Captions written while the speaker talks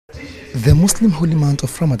The Muslim holy month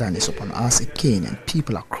of Ramadan is upon us again, and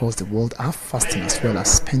people across the world are fasting as well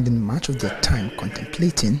as spending much of their time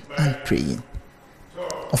contemplating and praying.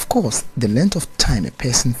 Of course, the length of time a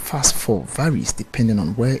person fasts for varies depending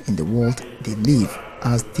on where in the world they live,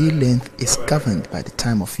 as day length is governed by the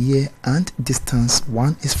time of year and distance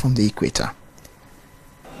one is from the equator.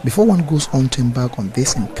 Before one goes on to embark on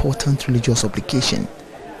this important religious obligation,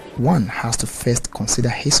 one has to first consider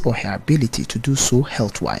his or her ability to do so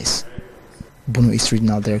health-wise. Bono East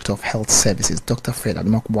Regional Director of Health Services, Dr. Fred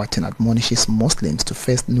Admakbuaten, admonishes Muslims to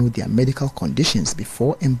first know their medical conditions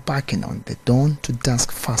before embarking on the dawn to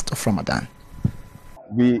dusk fast of Ramadan.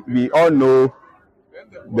 We all know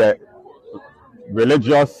the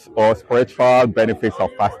religious or spiritual benefits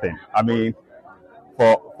of fasting. I mean,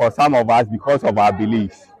 for some of us, because of our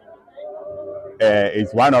beliefs,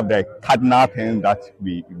 it's one of the cardinal things that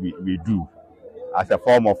we do as a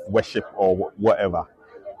form of worship or whatever.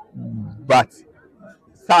 But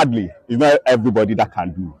sadly, it's not everybody that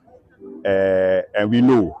can do. And we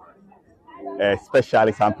know,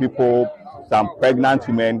 especially some people, some pregnant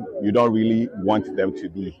women, you don't really want them to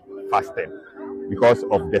be fasting because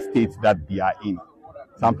of the state that they are in.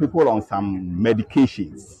 Some people on some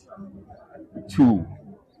medications too,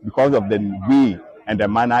 because of the way and the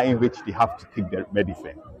manner in which they have to take their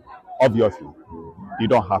medicine. Obviously, you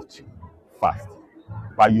don't have to fast,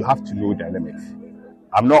 but you have to know the limits.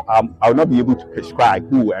 I will not be able to prescribe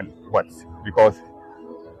who and what, because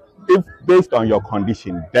if based on your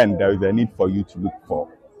condition, then there is a need for you to look for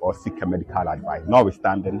or seek a medical advice.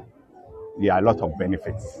 Notwithstanding, there are a lot of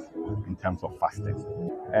benefits in terms of fasting.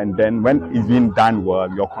 And then when it's being done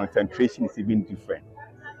well, your concentration is even different.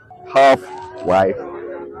 Health-wise,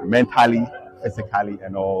 mentally, physically,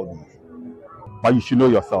 and all these. But you should know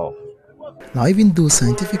yourself. Now, even though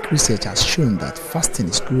scientific research has shown that fasting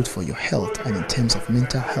is good for your health and in terms of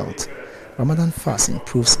mental health, Ramadan fast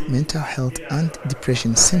improves mental health and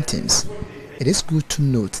depression symptoms. It is good to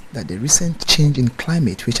note that the recent change in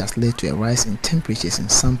climate, which has led to a rise in temperatures in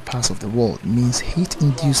some parts of the world, means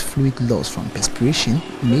heat-induced fluid loss from perspiration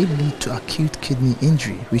may lead to acute kidney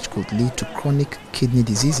injury, which could lead to chronic kidney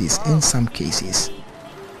diseases in some cases.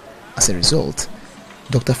 As a result,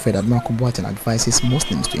 Dr. Fred Admakbuaten advises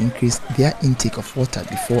Muslims to increase their intake of water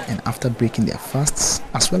before and after breaking their fasts,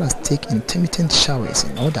 as well as take intermittent showers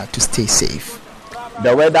in order to stay safe.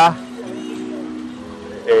 The weather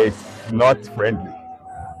is not friendly,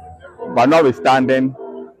 but notwithstanding,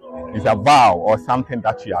 it's a vow or something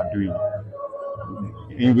that you are doing.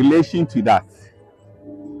 In relation to that,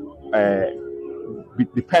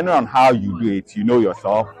 depending on how you do it, you know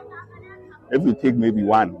yourself. If you take maybe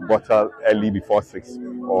one bottle early before 6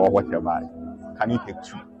 or whatever, can you take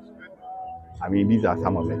 2? I mean, these are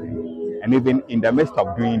some of the things. And even in the midst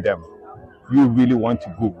of doing them, you really want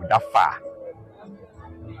to go that far,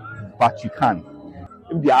 but you can't.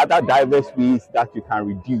 If there are other diverse ways that you can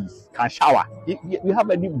reduce, can shower. We have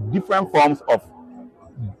different forms of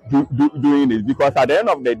doing this, because at the end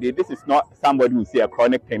of the day, this is not somebody who say a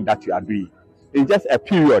chronic thing that you are doing. It's just a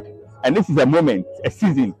period, and this is a moment, a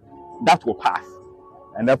season that will pass,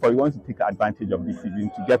 and therefore you want to take advantage of this season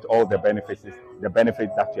to get all the benefits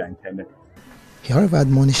that you are intended. He, however,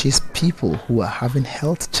 admonishes people who are having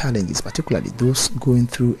health challenges, particularly those going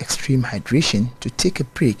through extreme hydration, to take a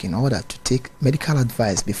break in order to take medical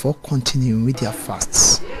advice before continuing with their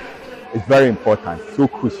fasts. It's very important, so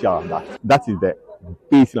crucial that is the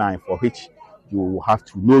baseline for which you have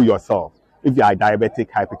to know yourself. If you are diabetic,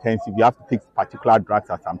 hypertensive, you have to take particular drugs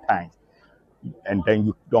at some times, and then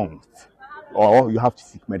you don't, or you have to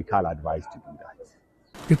seek medical advice to do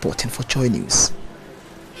that. Reporting for Joy News,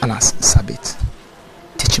 Anas Sabit,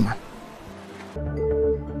 Tichiman.